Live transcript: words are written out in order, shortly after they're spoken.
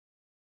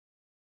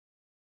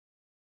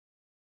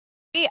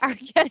We are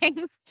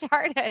getting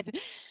started.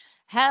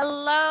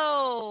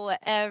 Hello,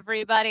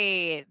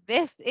 everybody.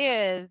 This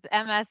is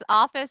MS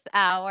Office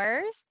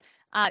Hours.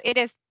 It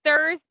is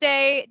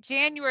Thursday,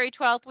 January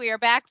 12th. We are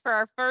back for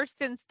our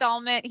first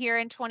installment here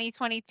in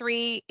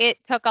 2023. It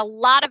took a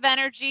lot of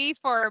energy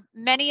for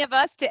many of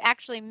us to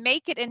actually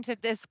make it into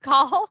this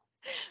call,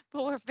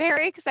 but we're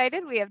very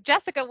excited. We have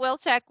Jessica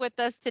Wilczek with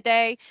us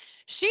today.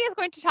 She is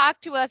going to talk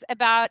to us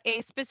about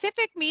a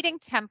specific meeting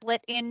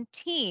template in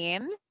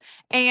Teams.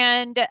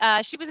 And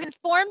she was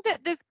informed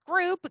that this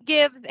group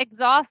gives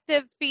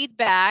exhaustive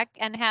feedback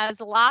and has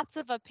lots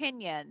of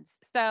opinions.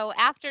 So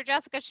after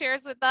Jessica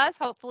shares with us,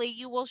 hopefully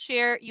you will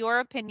share your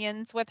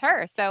opinions with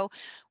her. So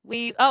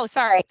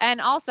sorry.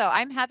 And also,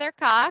 I'm Heather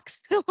Cox.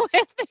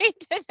 With me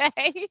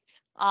today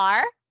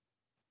are.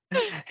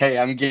 Hey,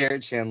 I'm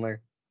Garrett Chandler.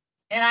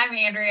 And I'm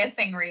Andrea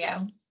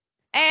Sangrio.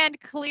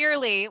 And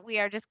clearly, we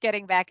are just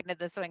getting back into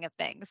the swing of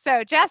things.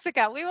 So,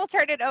 Jessica, we will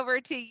turn it over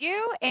to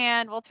you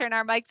and we'll turn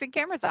our mics and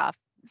cameras off.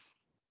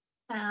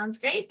 Sounds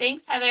great.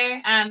 Thanks,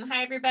 Heather.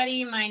 Hi,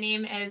 everybody. My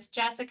name is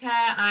Jessica.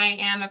 I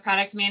am a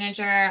product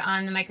manager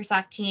on the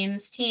Microsoft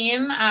Teams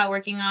team,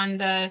 working on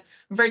the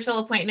virtual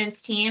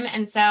appointments team.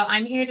 And so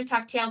I'm here to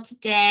talk to y'all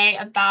today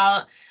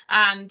about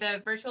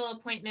the virtual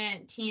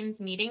appointment Teams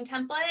meeting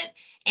template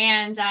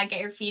and get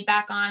your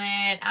feedback on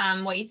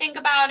it, what you think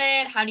about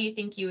it, how do you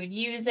think you would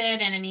use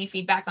it, and any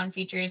feedback on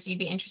features you'd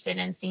be interested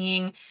in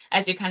seeing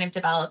as you kind of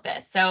develop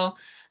this. So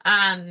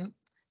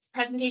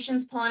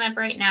presentation's pulling up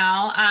right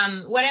now.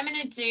 What I'm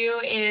going to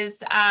do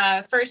is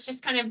first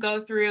just kind of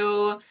go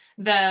through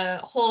the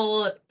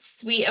whole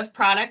suite of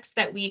products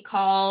that we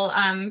call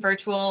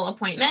virtual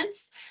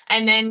appointments,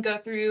 and then go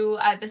through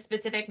the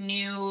specific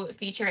new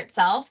feature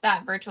itself,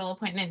 that virtual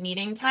appointment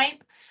meeting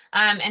type,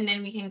 and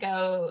then we can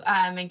go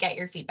and get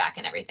your feedback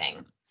and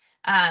everything.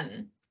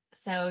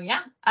 So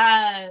yeah,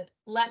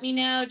 let me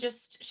know,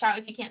 just shout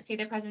if you can't see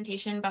the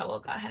presentation, but we'll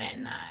go ahead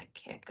and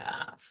kick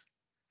off.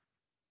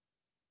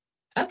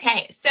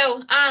 Okay,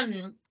 so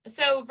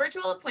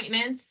virtual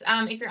appointments,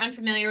 if you're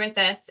unfamiliar with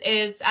this,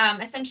 is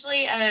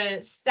essentially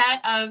a set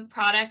of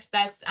products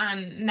that's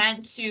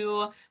meant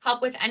to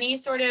help with any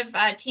sort of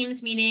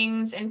Teams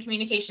meetings and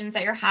communications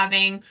that you're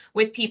having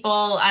with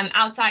people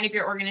outside of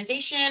your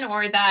organization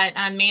or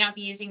that may not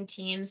be using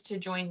Teams to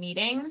join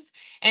meetings.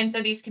 And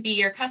so these could be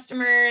your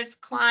customers,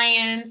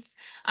 clients,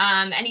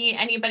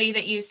 anybody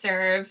that you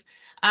serve.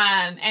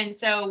 And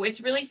so it's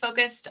really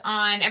focused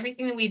on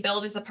everything that we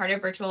build as a part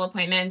of virtual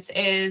appointments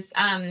is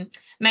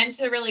meant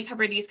to really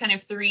cover these kind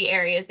of three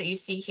areas that you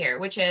see here,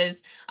 which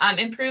is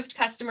improved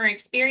customer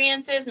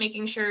experiences,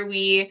 making sure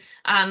we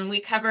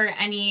cover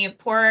any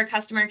poor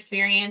customer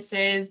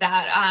experiences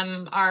that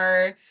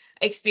are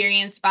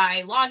experienced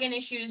by login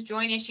issues,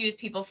 join issues,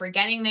 people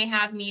forgetting they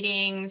have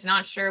meetings,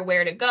 not sure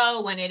where to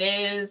go, when it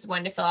is,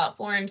 when to fill out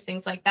forms,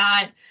 things like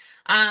that.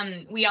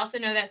 We also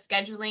know that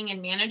scheduling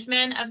and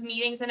management of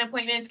meetings and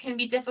appointments can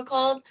be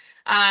difficult,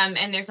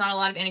 and there's not a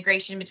lot of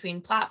integration between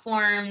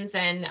platforms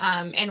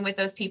and with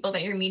those people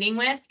that you're meeting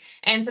with.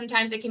 And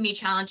sometimes it can be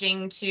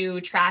challenging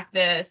to track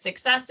the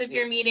success of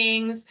your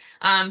meetings,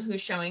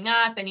 who's showing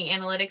up, any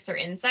analytics or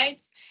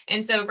insights.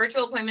 And so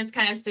virtual appointments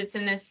kind of sits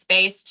in this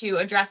space to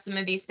address some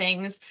of these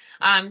things,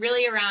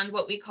 really around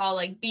what we call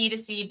like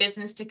B2C,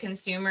 business to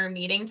consumer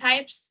meeting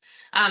types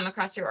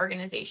across your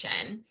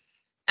organization.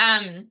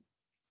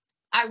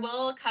 I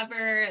will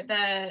cover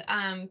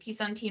the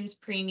piece on Teams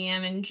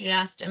Premium in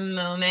just a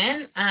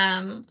moment.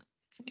 Some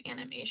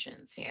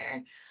animations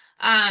here.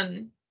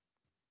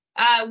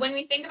 When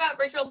we think about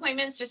virtual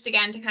appointments, just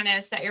again to kind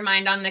of set your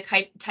mind on the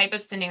type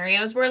of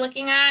scenarios we're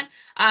looking at,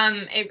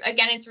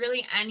 again, it's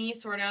really any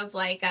sort of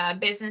like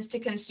business to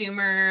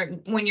consumer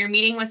when you're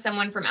meeting with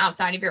someone from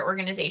outside of your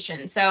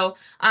organization. So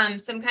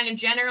some kind of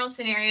general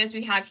scenarios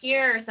we have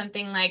here are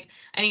something like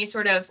any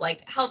sort of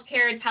like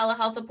healthcare,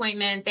 telehealth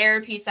appointment,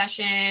 therapy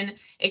session.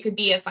 It could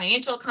be a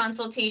financial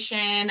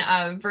consultation,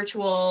 a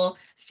virtual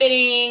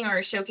fitting or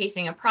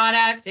showcasing a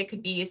product. It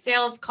could be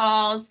sales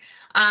calls.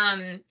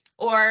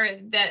 Or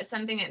that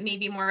something that may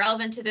be more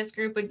relevant to this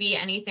group would be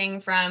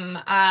anything from,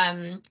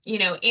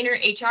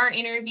 HR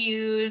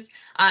interviews,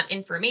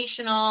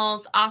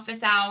 informationals,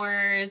 office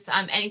hours,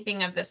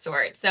 anything of the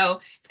sort.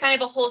 So it's kind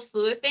of a whole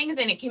slew of things,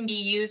 and it can be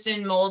used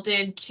and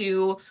molded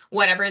to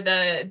whatever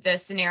the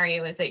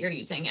scenario is that you're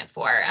using it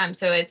for.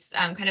 So it's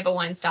kind of a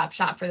one-stop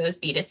shop for those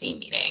B2C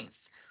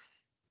meetings.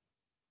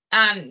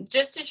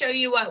 Just to show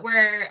you what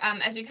we're,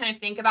 as we kind of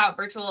think about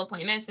virtual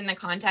appointments in the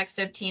context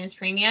of Teams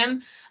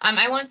Premium,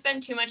 I won't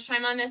spend too much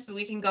time on this, but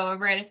we can go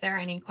over it if there are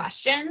any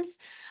questions.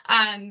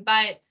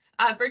 But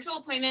Virtual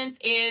appointments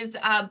is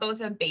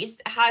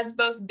has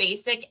both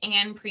basic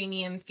and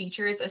premium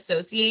features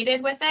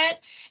associated with it.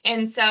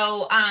 And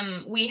so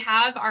we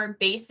have our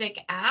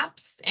basic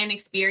apps and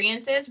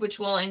experiences, which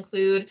will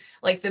include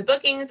like the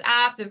bookings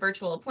app, the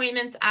virtual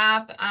appointments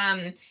app,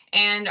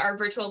 and our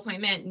virtual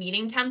appointment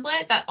meeting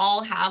template that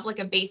all have like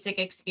a basic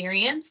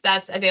experience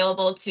that's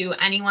available to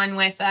anyone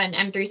with an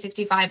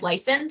M365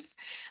 license.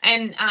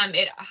 And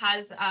it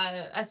has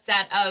a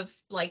set of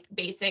like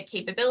basic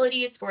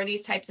capabilities for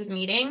these types of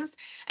meetings.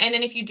 And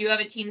then if you do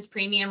have a Teams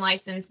Premium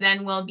license,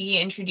 then we'll be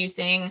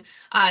introducing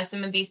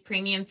some of these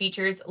premium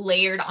features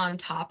layered on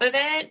top of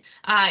it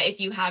if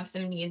you have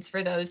some needs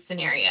for those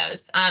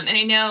scenarios. And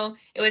I know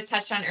it was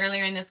touched on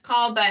earlier in this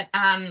call, but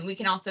we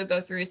can also go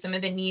through some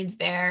of the needs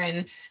there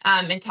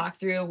and talk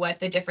through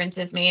what the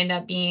differences may end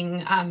up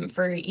being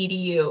for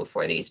EDU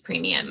for these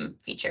premium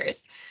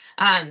features.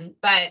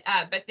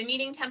 But the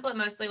meeting template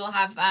mostly will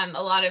have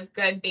a lot of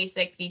good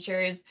basic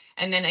features,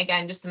 and then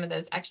again, just some of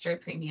those extra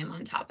premium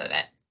on top of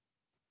it.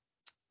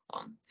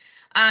 Cool.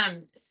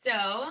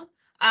 So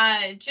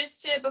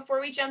just to, before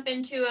we jump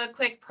into a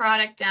quick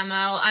product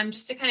demo,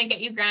 just to kind of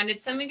get you grounded,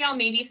 some of y'all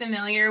may be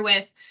familiar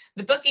with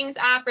the bookings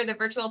app or the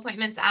virtual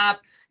appointments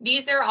app.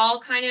 These are all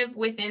kind of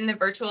within the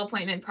virtual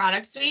appointment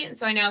product suite. And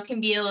so I know it can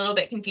be a little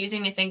bit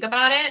confusing to think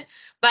about it,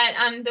 but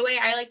the way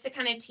I like to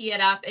kind of tee it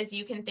up is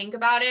you can think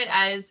about it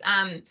as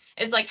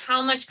like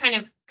how much kind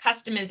of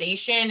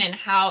customization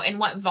and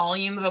what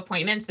volume of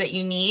appointments that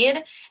you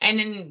need, and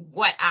then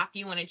what app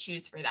you want to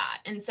choose for that.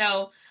 And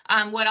so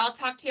what I'll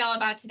talk to y'all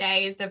about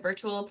today is the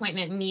virtual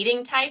appointment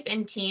meeting type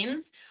in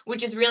Teams,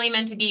 which is really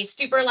meant to be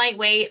super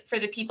lightweight for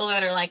the people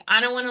that are like,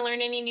 I don't want to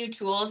learn any new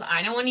tools.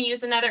 I don't want to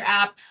use another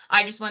app.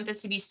 I just want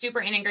this to be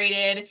super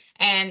integrated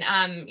and,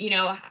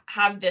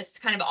 have this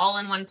kind of all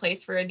in one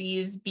place for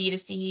these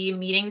B2C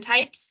meeting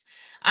types.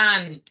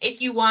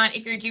 If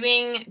you're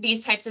doing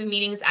these types of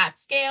meetings at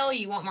scale,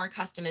 you want more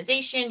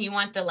customization, you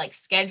want the like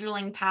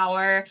scheduling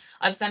power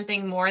of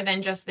something more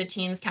than just the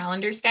Teams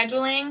calendar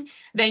scheduling,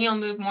 then you'll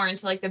move more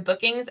into like the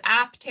bookings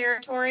app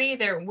territory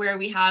there where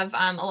we have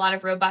a lot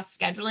of robust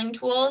scheduling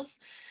tools.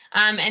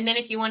 And then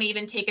if you want to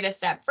even take it a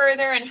step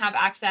further and have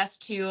access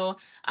to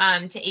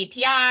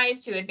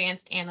APIs, to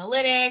advanced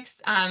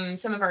analytics,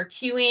 some of our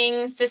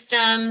queuing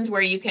systems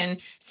where you can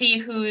see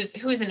who's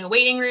in a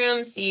waiting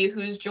room, see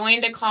who's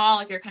joined a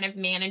call. If you're kind of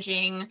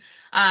managing,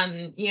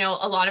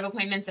 a lot of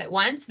appointments at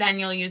once, then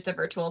you'll use the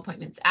virtual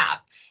appointments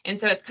app. And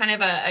so it's kind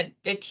of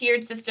a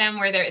tiered system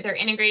where they're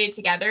integrated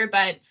together,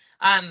 but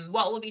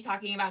what we'll be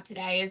talking about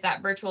today is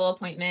that virtual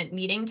appointment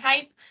meeting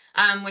type,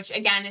 which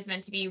again is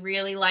meant to be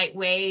really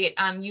lightweight.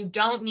 You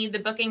don't need the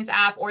bookings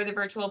app or the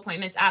virtual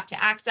appointments app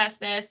to access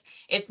this.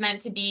 It's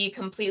meant to be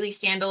completely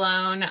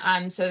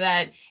standalone so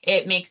that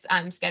it makes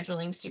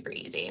scheduling super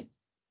easy.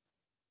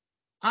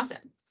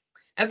 Awesome.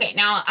 Okay,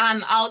 now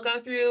I'll go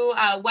through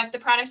what the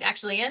product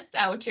actually is,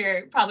 which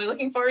you're probably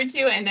looking forward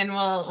to, and then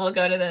we'll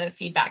go to the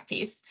feedback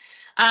piece.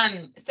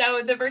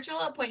 So the virtual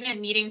appointment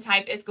meeting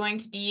type is going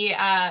to be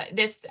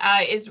this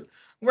is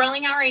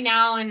rolling out right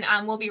now,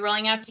 and we'll be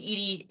rolling out to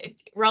EDU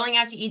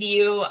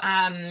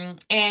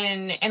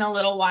in a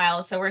little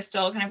while. So we're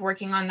still kind of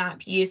working on that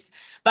piece,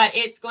 but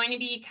it's going to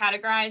be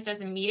categorized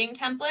as a meeting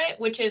template,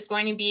 which is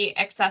going to be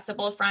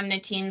accessible from the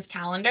Teams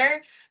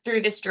calendar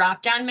through this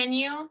drop-down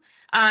menu.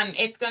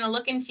 It's going to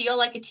look and feel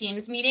like a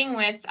Teams meeting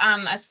with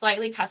a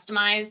slightly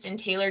customized and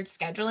tailored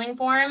scheduling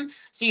form.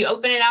 So you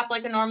open it up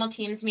like a normal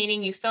Teams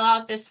meeting, you fill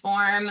out this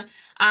form.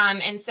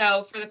 And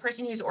so for the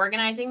person who's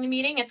organizing the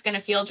meeting, it's going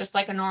to feel just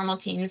like a normal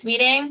Teams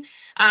meeting,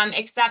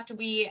 except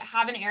we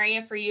have an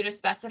area for you to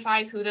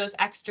specify who those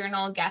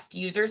external guest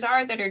users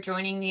are that are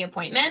joining the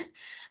appointment.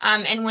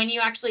 And when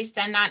you actually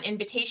send that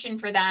invitation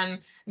for them,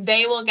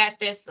 they will get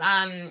this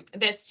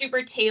this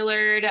super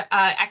tailored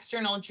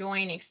external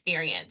join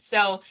experience.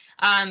 So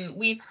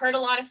we've heard a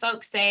lot of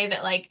folks say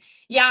that like,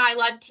 yeah, I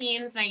love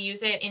Teams and I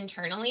use it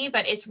internally,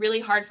 but it's really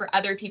hard for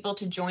other people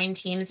to join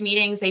Teams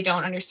meetings. They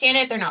don't understand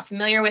it. They're not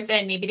familiar with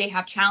it. Maybe they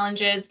have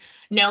challenges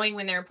knowing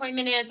when their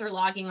appointment is or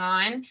logging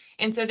on.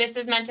 And so this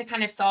is meant to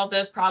kind of solve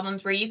those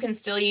problems where you can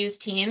still use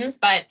Teams,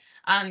 but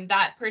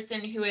that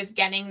person who is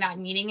getting that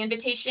meeting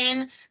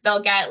invitation,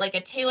 they'll get like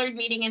a tailored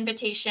meeting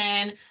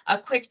invitation, a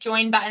quick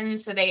join button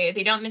so they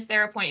don't miss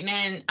their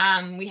appointment.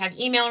 We have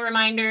email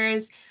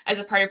reminders. As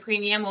a part of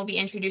Premium, we'll be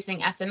introducing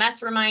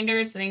SMS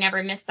reminders so they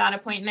never miss that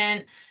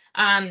appointment.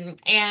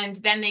 And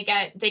then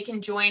they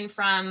can join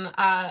from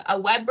a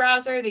web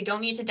browser. They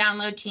don't need to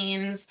download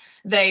Teams.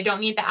 They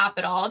don't need the app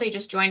at all. They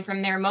just join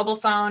from their mobile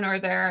phone or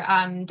their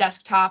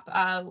desktop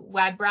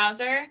web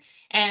browser,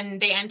 and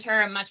they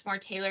enter a much more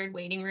tailored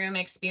waiting room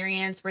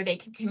experience where they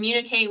can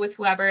communicate with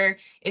whoever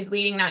is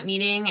leading that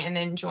meeting and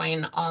then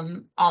join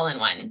all in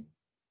one.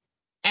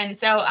 And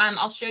so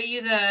I'll show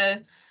you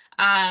the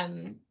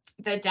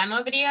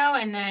demo video,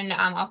 and then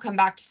I'll come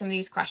back to some of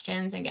these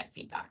questions and get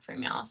feedback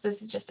from y'all. So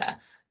this is just a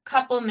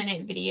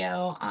couple-minute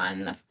video on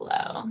the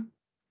flow.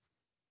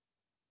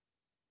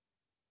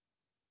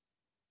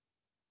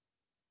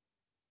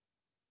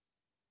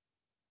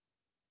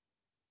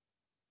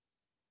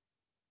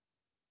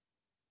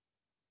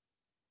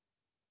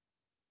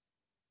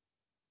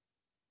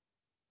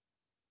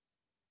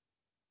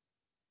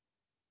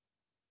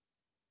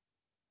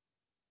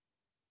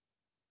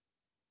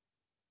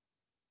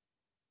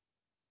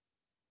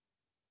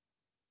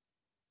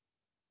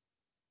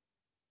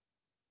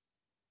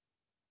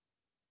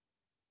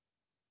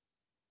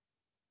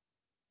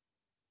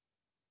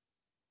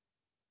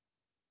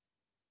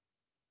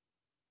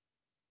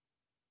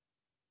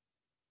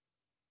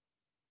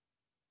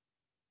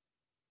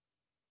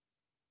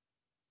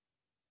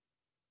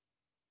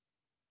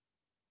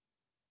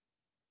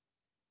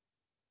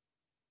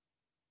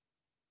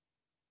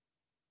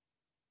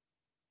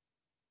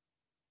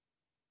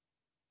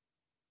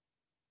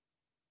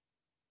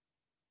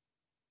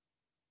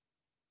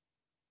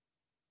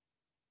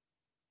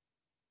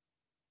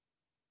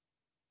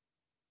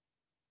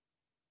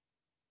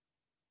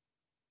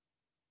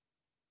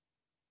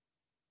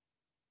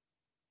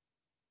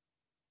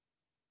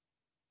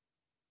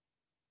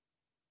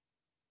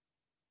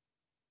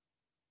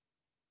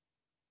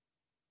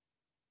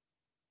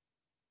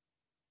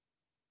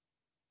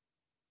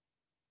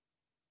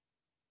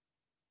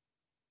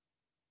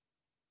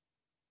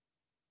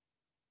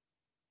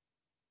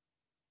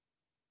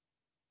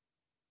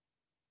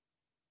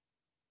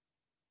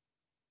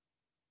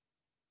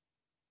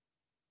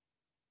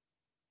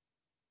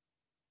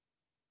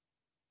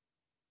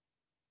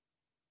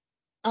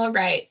 All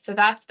right, so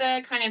that's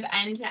the kind of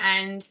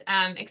end-to-end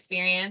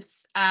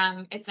experience.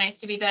 It's nice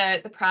to be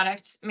the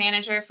product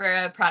manager for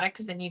a product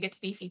because then you get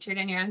to be featured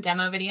in your own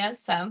demo videos,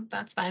 so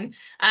that's fun.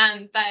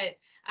 But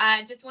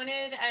just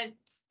wanted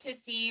to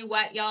see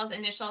what y'all's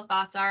initial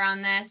thoughts are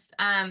on this.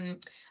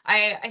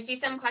 I see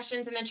some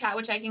questions in the chat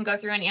which I can go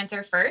through and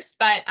answer first,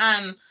 but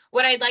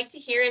what I'd like to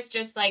hear is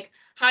just like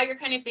how you're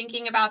kind of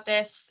thinking about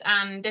this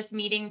this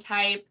meeting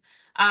type.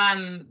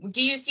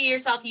 Do you see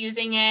yourself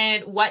using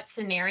it? What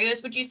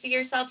scenarios would you see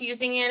yourself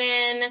using it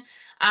in?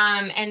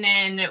 And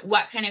then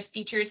what kind of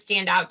features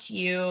stand out to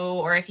you,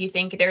 or if you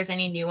think there's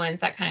any new ones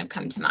that kind of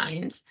come to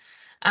mind.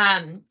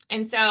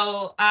 And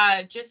so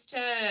just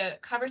to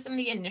cover some of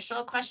the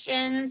initial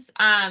questions,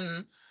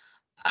 let's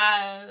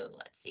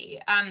see.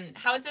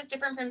 How is this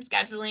different from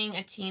scheduling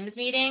a Teams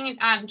meeting?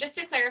 Just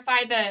to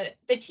clarify,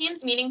 the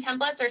Teams meeting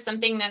templates are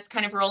something that's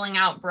kind of rolling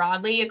out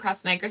broadly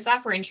across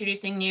Microsoft. We're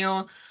introducing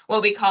new,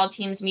 what we call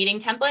Teams meeting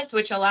templates,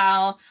 which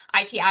allow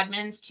IT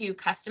admins to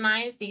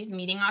customize these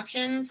meeting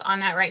options on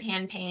that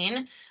right-hand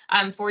pane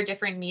for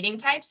different meeting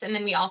types. And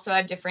then we also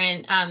have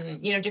different,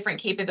 different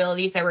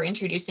capabilities that we're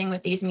introducing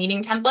with these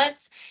meeting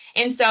templates.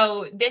 And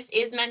so this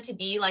is meant to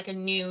be like a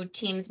new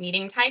Teams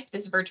meeting type,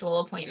 this virtual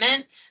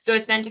appointment. So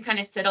it's meant to kind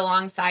of sit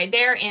alongside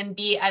there and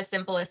be as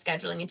simple as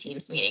scheduling a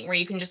Teams meeting, where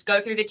you can just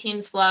go through the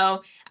Teams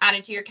flow, add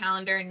it to your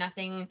calendar,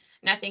 nothing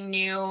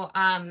new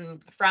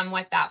from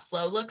what that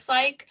flow looks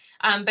like.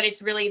 But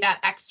it's really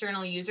that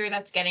external user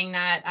that's getting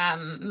that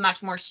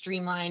much more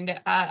streamlined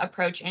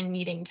approach and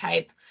meeting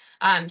type.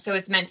 So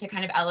it's meant to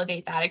kind of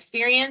elevate that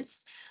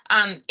experience.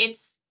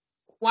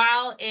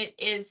 While it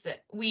is,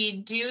 we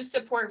do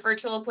support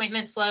virtual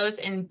appointment flows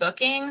in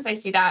bookings. I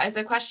see that as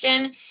a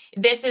question.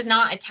 This is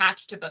not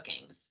attached to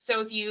bookings.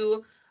 So if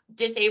you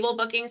disable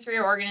bookings for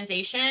your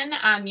organization,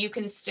 you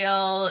can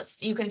still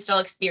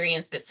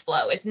experience this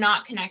flow. It's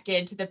not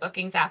connected to the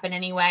bookings app in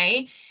any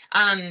way.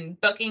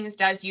 Bookings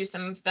does use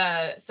some of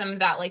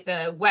that, like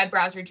the web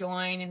browser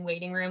join and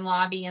waiting room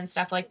lobby and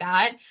stuff like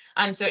that.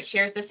 So it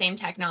shares the same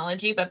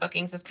technology, but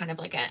bookings is kind of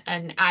like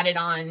an added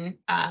on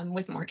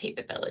with more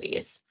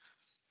capabilities.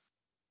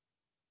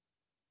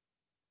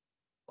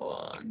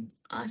 Cool.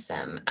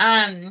 Awesome.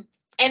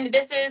 And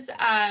this is,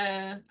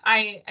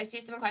 I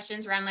see some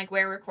questions around like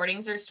where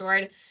recordings are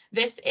stored.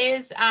 This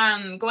is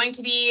going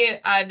to be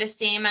the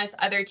same as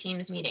other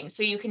Teams meetings.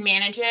 So you can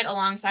manage it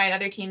alongside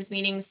other Teams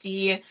meetings,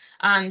 see it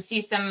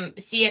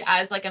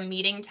as like a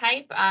meeting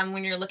type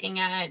when you're looking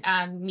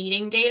at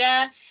meeting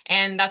data.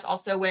 And that's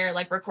also where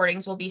like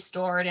recordings will be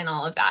stored and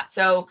all of that.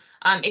 So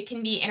it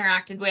can be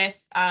interacted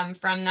with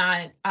from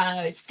that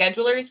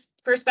scheduler's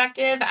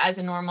perspective as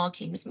a normal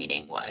Teams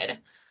meeting would.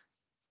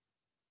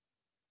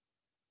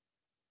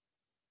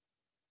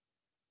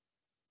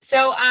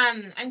 So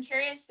I'm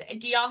curious,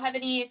 do y'all have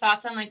any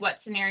thoughts on like what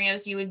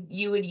scenarios you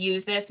would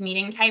use this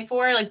meeting type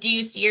for? Like, do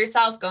you see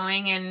yourself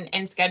going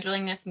and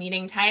scheduling this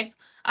meeting type?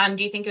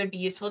 Do you think it would be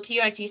useful to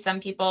you? I see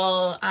some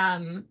people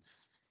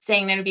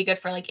saying that it would be good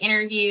for like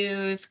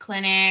interviews,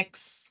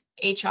 clinics,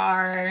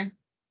 HR,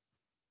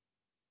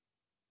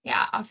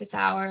 yeah, office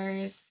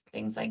hours,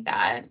 things like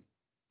that.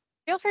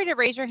 Feel free to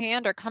raise your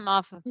hand or come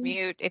off of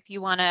mute if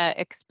you want to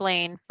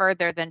explain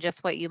further than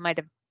just what you might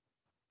have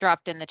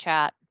dropped in the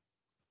chat.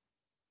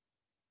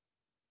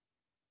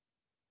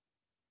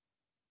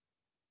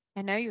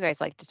 I know you guys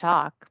like to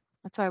talk.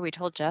 That's why we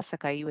told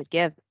Jessica you would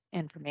give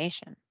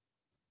information.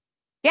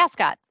 Yeah,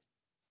 Scott.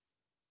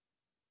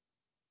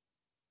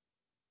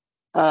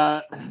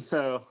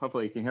 So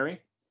hopefully you can hear me.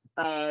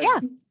 Yeah.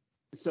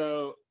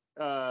 So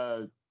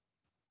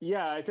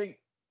yeah, I think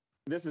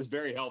this is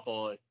very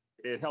helpful.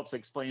 It helps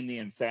explain the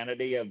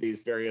insanity of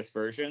these various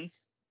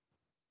versions.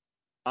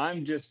 I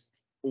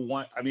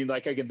mean,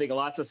 like I can think of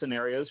lots of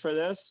scenarios for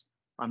this.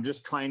 I'm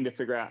just trying to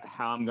figure out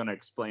how I'm going to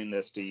explain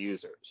this to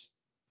users.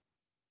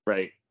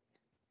 Right.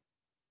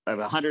 I have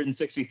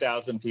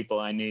 160,000 people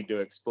I need to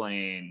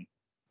explain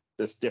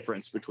this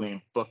difference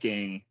between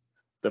booking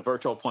the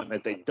virtual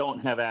appointment they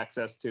don't have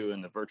access to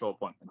and the virtual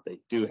appointment they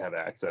do have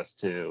access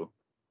to.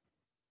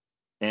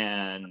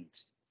 And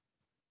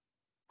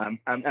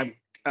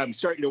I'm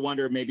starting to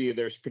wonder, maybe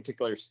there's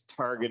particular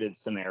targeted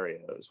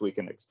scenarios we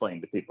can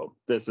explain to people.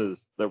 This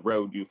is the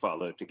road you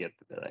follow to get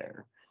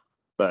there.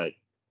 But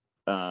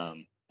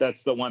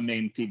that's the one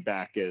main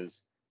feedback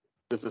is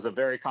this is a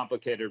very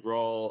complicated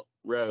road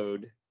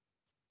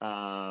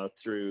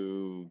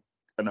through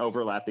an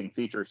overlapping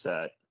feature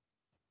set.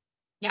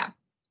 Yeah.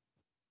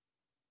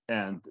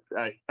 And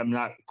I'm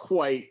not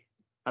quite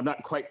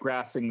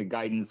grasping the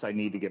guidance I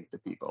need to give to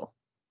people.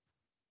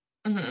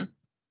 Mm-hmm.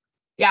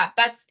 Yeah,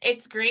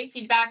 it's great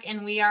feedback,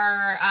 and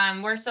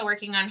we're still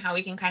working on how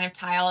we can kind of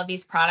tie all of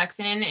these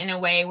products in a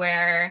way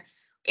where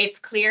it's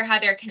clear how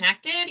they're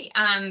connected,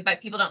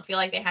 but people don't feel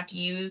like they have to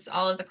use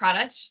all of the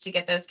products just to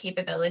get those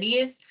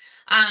capabilities.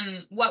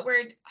 What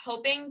we're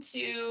hoping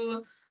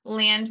to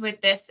land with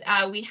this,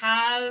 we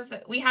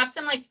have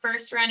some like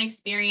first run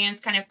experience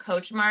kind of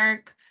coach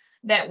mark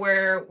that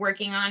we're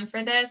working on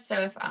for this. So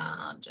if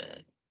I'll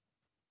just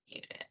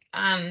mute it.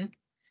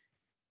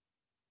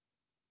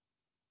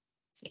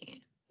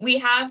 see. We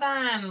have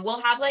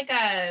we'll have like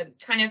a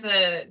kind of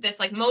this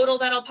like modal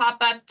that'll pop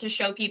up to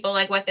show people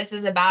like what this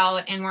is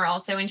about, and we're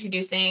also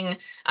introducing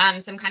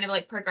some kind of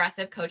like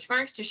progressive coach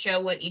marks to show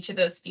what each of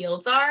those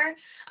fields are.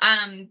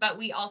 But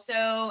we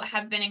also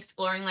have been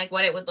exploring like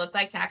what it would look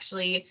like to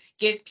actually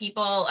give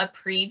people a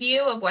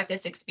preview of what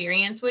this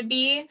experience would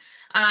be.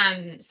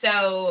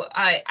 So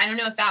I don't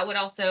know if that would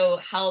also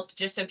help,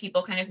 just so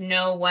people kind of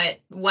know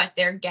what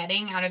they're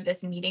getting out of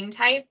this meeting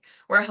type.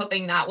 We're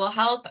hoping that will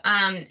help.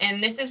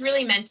 And this is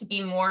really meant to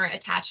be more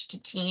attached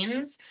to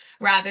teams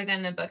rather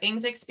than the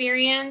bookings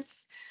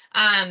experience.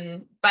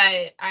 And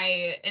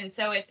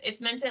so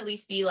it's meant to at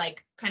least be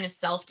like kind of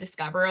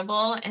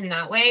self-discoverable in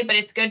that way, but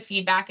it's good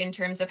feedback in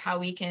terms of how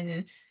we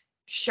can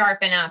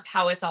sharpen up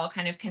how it's all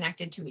kind of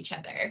connected to each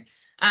other.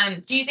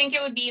 Do you think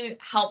it would be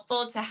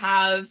helpful to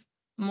have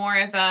more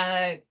of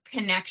a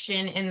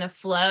connection in the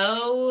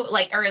flow,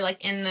 like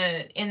in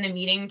the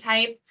meeting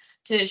type,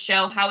 to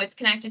show how it's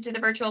connected to the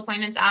virtual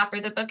appointments app or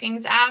the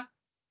bookings app?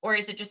 Or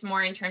is it just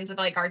more in terms of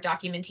like our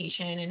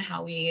documentation and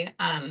how we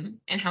kind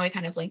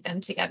of link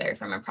them together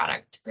from a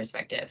product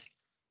perspective?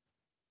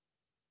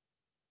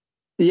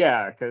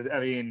 Yeah, because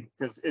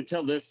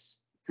until this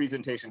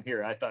presentation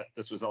here, I thought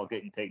this was all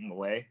getting taken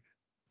away.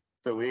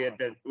 So we had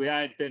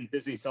been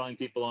busy selling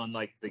people on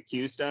like the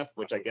queue stuff,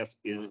 which I guess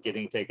is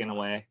getting taken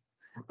away.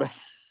 But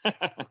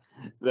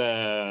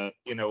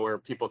where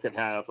people could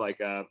have like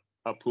a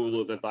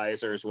pool of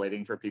advisors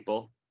waiting for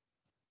people.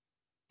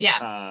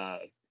 Yeah.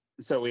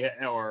 So we had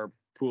our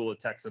pool of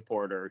tech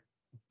support or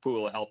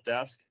pool of help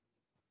desk.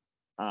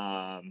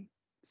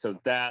 So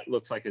that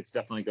looks like it's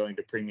definitely going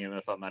to premium,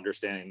 if I'm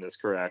understanding this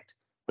correct.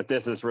 But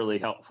this is really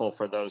helpful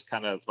for those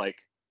kind of like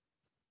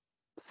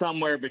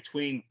somewhere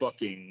between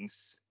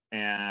bookings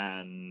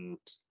and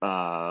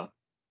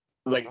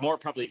like more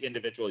probably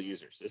individual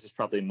users. This is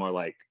probably more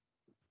like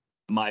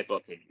my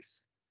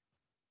bookings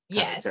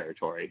kind of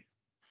territory.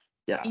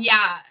 Yeah.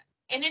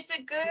 And it's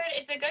a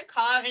good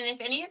call out. And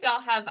if any of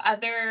y'all have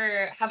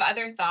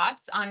other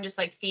thoughts on just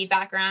like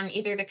feedback around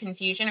either the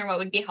confusion or what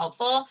would be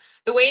helpful,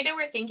 the way that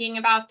we're thinking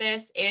about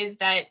this is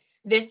that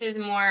this is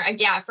more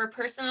for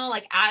personal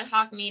like ad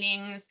hoc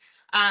meetings,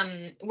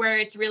 where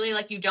it's really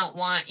like you don't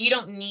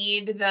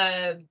need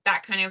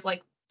that kind of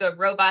like the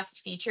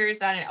robust features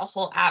that a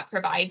whole app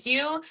provides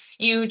you.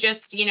 You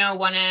just,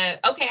 want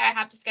to, okay, I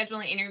have to schedule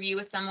an interview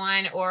with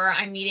someone, or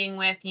I'm meeting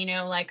with,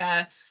 like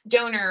a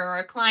donor or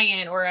a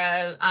client or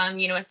a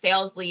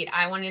sales lead.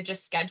 I want to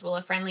just schedule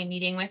a friendly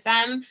meeting with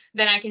them.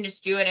 Then I can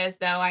just do it as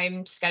though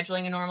I'm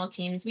scheduling a normal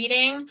Teams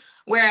meeting.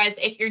 Whereas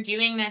if you're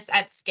doing this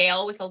at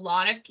scale with a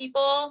lot of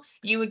people,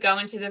 you would go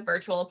into the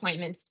virtual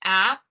appointments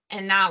app,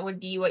 and that would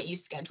be what you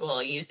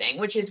schedule using,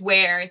 which is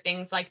where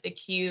things like the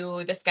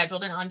queue, the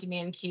scheduled and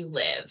on-demand queue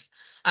live,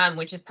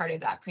 which is part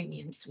of that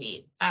premium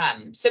suite.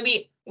 So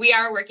we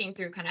are working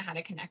through kind of how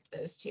to connect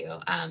those two.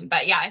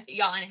 But yeah, if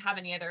y'all have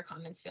any other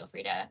comments, feel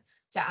free to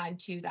add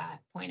to that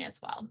point as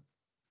well.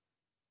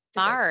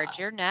 Marge,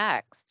 you're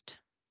next.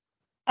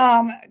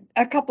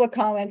 A couple of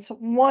comments.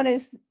 One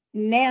is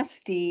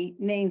nasty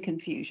name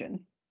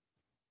confusion.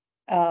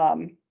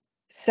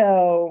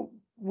 So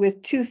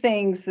with two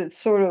things that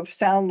sort of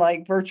sound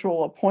like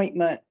virtual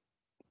appointment,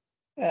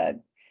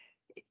 it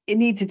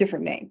needs a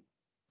different name.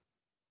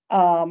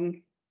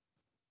 And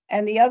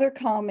the other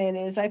comment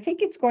is, I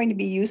think it's going to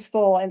be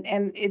useful,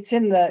 and it's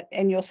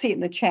and you'll see it in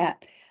the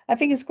chat. I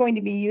think it's going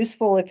to be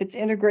useful if it's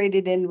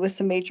integrated in with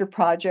some major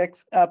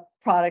products.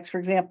 For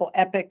example,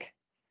 Epic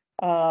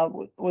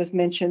was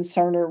mentioned,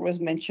 Cerner was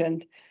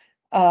mentioned.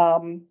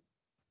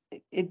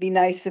 It'd be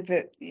nice if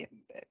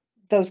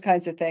those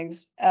kinds of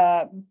things.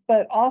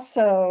 But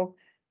also,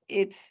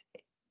 it's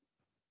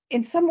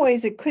in some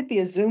ways it could be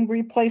a Zoom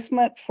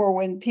replacement for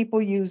when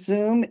people use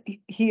Zoom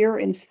here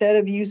instead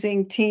of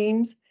using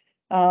Teams.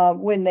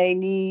 When they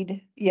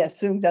need, yes,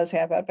 Zoom does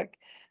have Epic.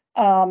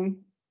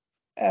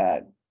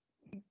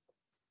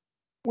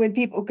 When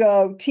people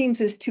go, Teams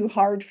is too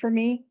hard for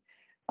me,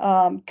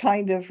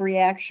 kind of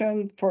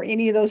reaction for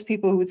any of those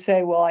people who would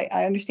say, well,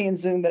 I understand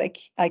Zoom, but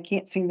I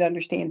can't seem to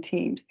understand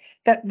Teams.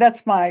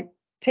 That's my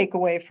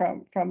takeaway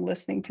from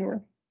listening to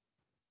her.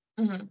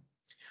 Mm-hmm.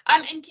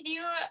 And can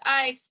you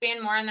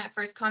expand more on that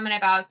first comment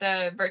about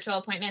the virtual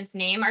appointments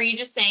name? Are you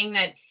just saying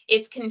that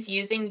it's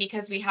confusing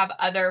because we have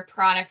other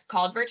products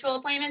called virtual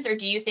appointments, or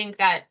do you think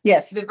that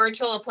the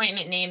virtual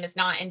appointment name is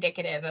not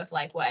indicative of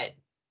like what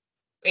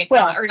it's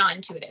not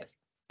intuitive?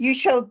 You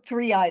showed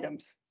 3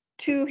 items.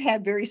 2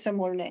 had very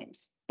similar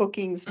names.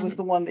 Bookings was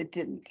the one that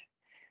didn't.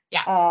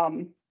 Yeah.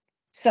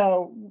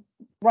 So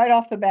right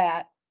off the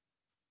bat,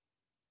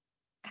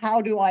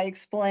 how do I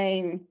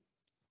explain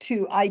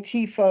to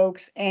IT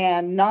folks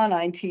and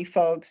non-IT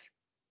folks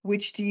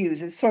which to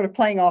use? It's sort of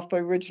playing off the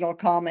original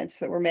comments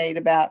that were made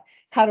about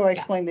how do I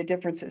explain the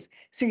differences.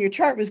 So your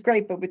chart was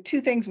great, but with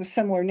 2 things with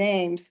similar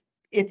names,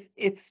 it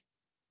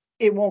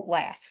won't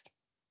last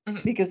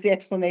because the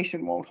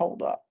explanation won't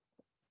hold up.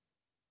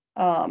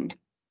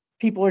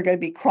 People are going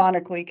to be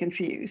chronically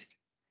confused.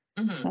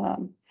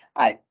 And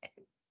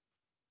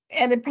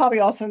it probably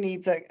also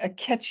needs a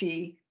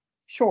catchy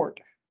short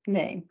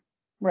name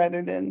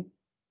rather than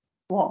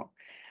long.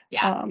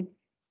 Yeah.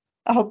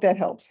 I hope that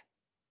helps.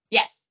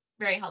 Yes.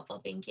 Very helpful.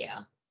 Thank you.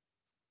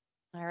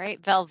 All right,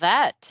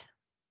 Velvet.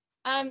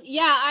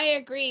 Yeah, I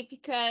agree,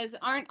 because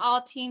aren't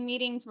all team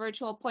meetings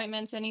virtual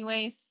appointments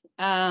anyways?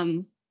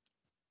 I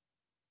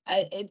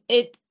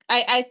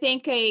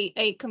think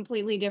a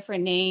completely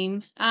different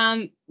name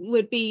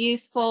would be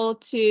useful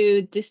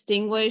to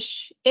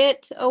distinguish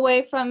it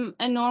away from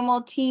a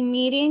normal team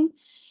meeting.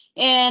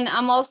 And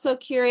I'm also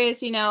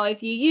curious,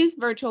 if you use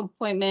virtual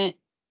appointment,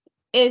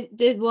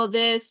 will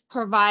this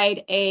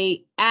provide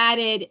a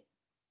added,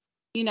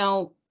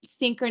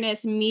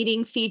 synchronous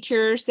meeting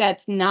features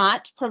that's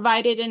not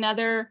provided in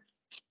other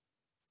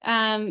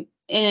in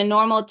a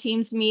normal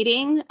Teams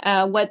meeting?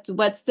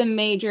 What's the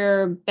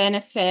major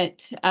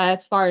benefit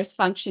as far as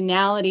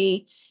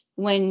functionality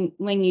when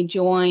you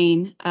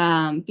join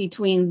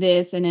between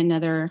this and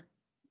another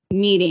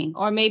meeting?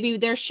 Or maybe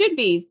there should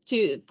be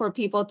for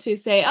people to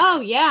say,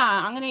 oh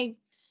yeah, I'm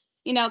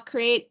gonna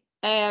create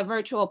a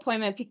virtual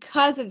appointment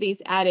because of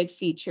these added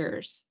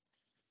features.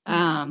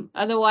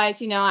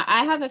 Otherwise,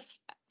 I have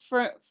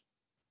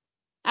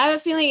a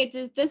feeling it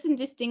just doesn't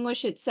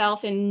distinguish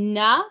itself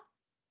enough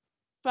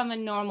from a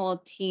normal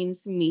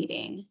Teams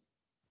meeting.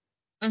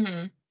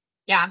 Mm-hmm.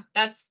 Yeah,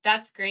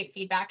 that's great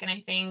feedback. And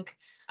I think,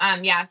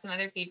 some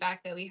other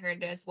feedback that we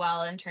heard as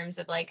well in terms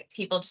of like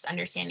people just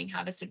understanding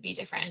how this would be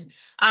different.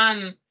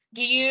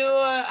 Do you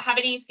have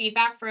any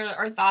feedback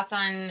or thoughts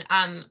on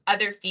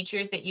other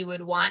features that you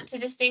would want to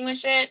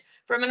distinguish it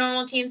from a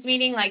normal Teams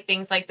meeting, like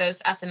things like those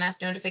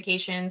SMS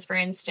notifications, for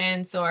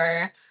instance,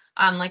 or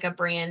like a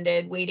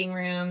branded waiting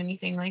room,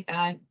 anything like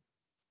that?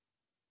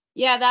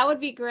 Yeah, that would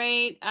be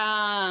great.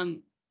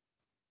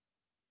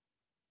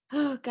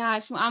 Oh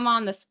gosh, I'm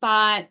on the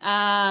spot.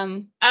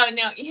 Oh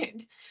no,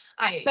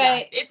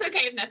 it's okay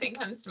if nothing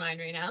comes to mind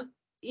right now.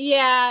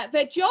 Yeah,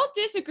 but Joel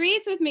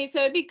disagrees with me,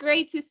 so it'd be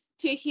great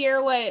to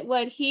hear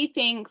what he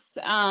thinks.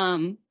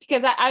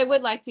 Because I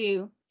would like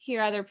to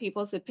hear other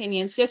people's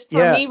opinions. Just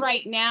for me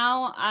right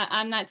now,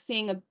 I'm not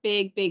seeing a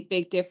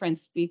big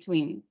difference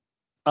between.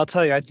 I'll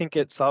tell you, I think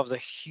it solves a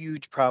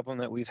huge problem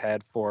that we've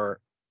had for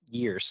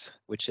years,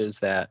 which is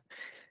that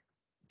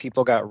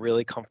people got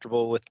really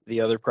comfortable with the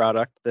other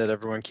product that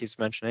everyone keeps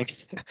mentioning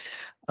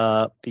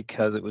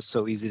because it was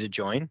so easy to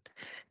join.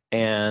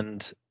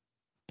 And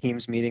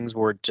Teams meetings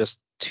were just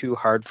too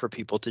hard for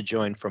people to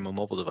join from a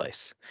mobile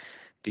device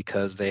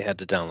because they had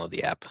to download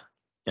the app.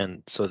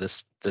 And so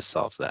this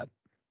solves that.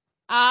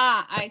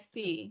 I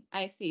see.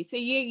 So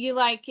you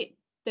like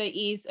the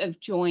ease of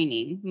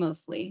joining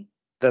mostly.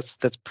 That's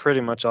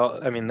pretty much all.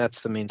 I mean, that's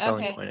the main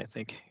selling point, I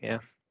think. Yeah.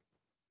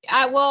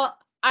 I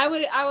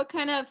would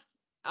kind of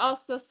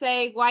also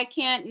say, why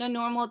can't a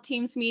normal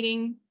Teams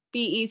meeting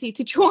be easy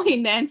to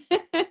join then?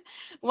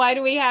 Why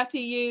do we have to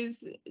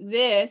use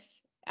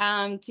this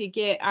to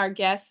get our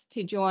guests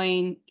to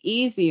join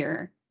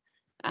easier?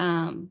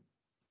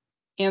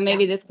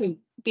 Maybe this could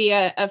be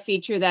a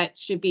feature that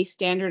should be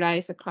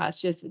standardized across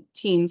just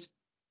Teams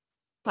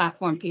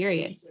platform,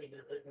 period.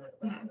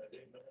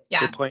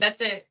 Yeah,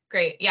 that's a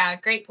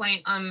great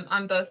point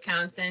on both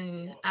counts.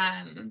 And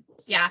and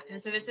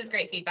so this is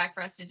great feedback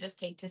for us to just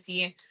take to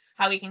see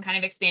how we can kind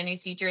of expand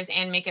these features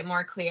and make it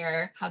more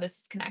clear how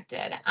this is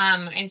connected.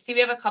 I see we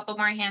have a couple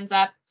more hands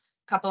up,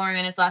 a couple more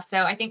minutes left.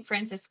 So I think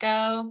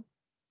Francisco.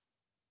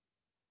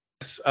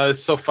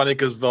 It's so funny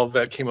because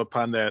Velvet came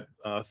upon that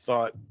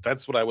thought.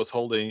 That's what I was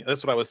holding.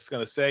 That's what I was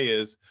going to say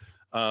is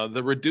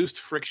the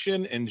reduced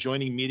friction in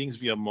joining meetings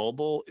via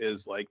mobile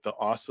is like the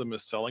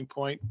awesomest selling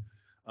point.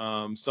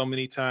 So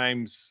many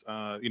times,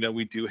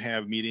 we do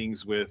have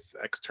meetings with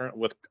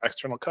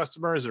external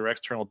customers or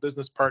external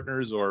business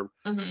partners or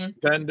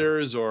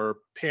vendors or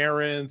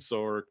parents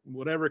or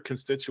whatever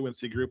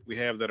constituency group we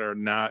have that are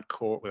not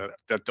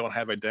that don't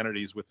have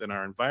identities within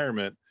our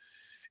environment.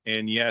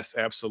 And yes,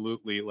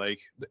 absolutely. Like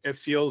it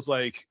feels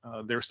like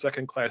they're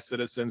second-class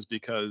citizens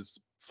because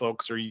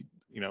folks are,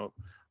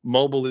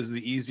 mobile is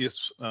the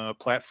easiest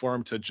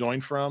platform to join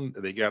from.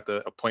 They got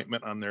the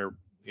appointment on their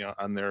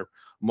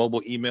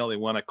mobile email. They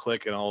want to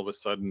click, and all of a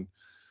sudden,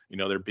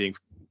 they're being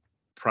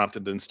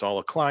prompted to install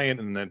a client,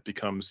 and then it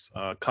becomes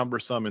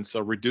cumbersome. And so,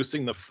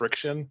 reducing the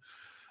friction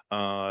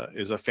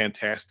is a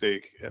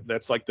fantastic.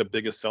 That's like the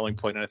biggest selling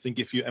point. And I think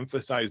if you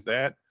emphasize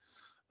that,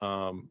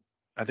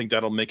 I think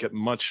that'll make it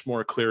much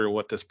more clear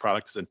what this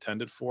product is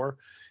intended for,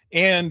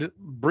 and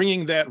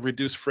bringing that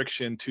reduced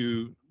friction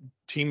to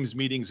Teams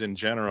meetings in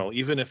general,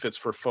 even if it's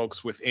for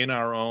folks within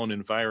our own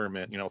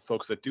environment,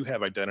 folks that do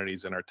have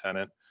identities in our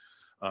tenant,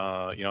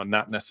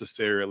 not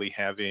necessarily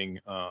having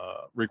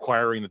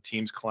requiring the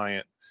Teams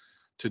client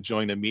to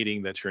join a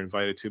meeting that you're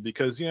invited to,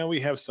 because we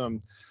have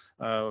some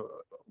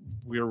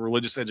we're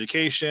religious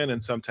education,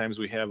 and sometimes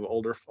we have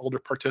older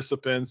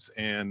participants,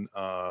 and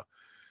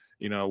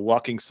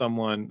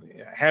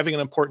having an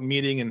important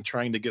meeting and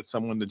trying to get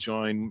someone to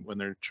join when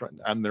they're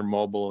on their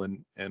mobile,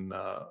 and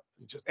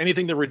just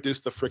anything to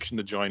reduce the friction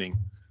to joining.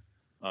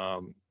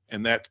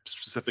 And that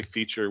specific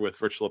feature with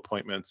virtual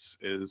appointments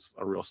is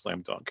a real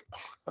slam dunk.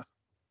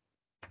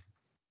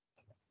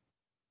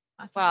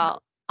 Awesome.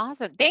 Well,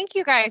 awesome. Thank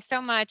you guys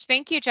so much.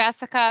 Thank you,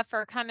 Jessica,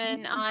 for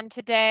coming Yeah. on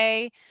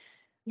today.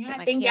 Yeah,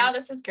 my thank cam- y'all.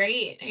 This is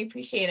great. I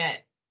appreciate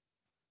it.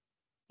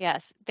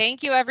 Yes.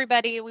 Thank you,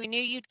 everybody. We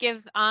knew you'd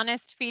give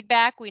honest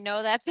feedback. We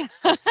know that's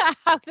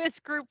how this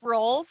group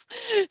rolls.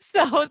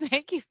 So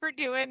thank you for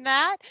doing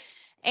that.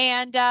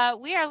 And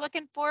we are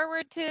looking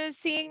forward to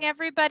seeing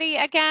everybody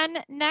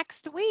again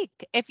next week.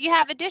 If you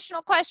have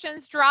additional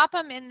questions, drop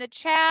them in the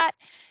chat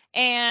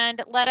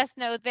and let us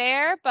know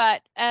there.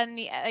 But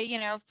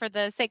for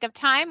the sake of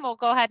time, we'll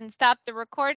go ahead and stop the recording.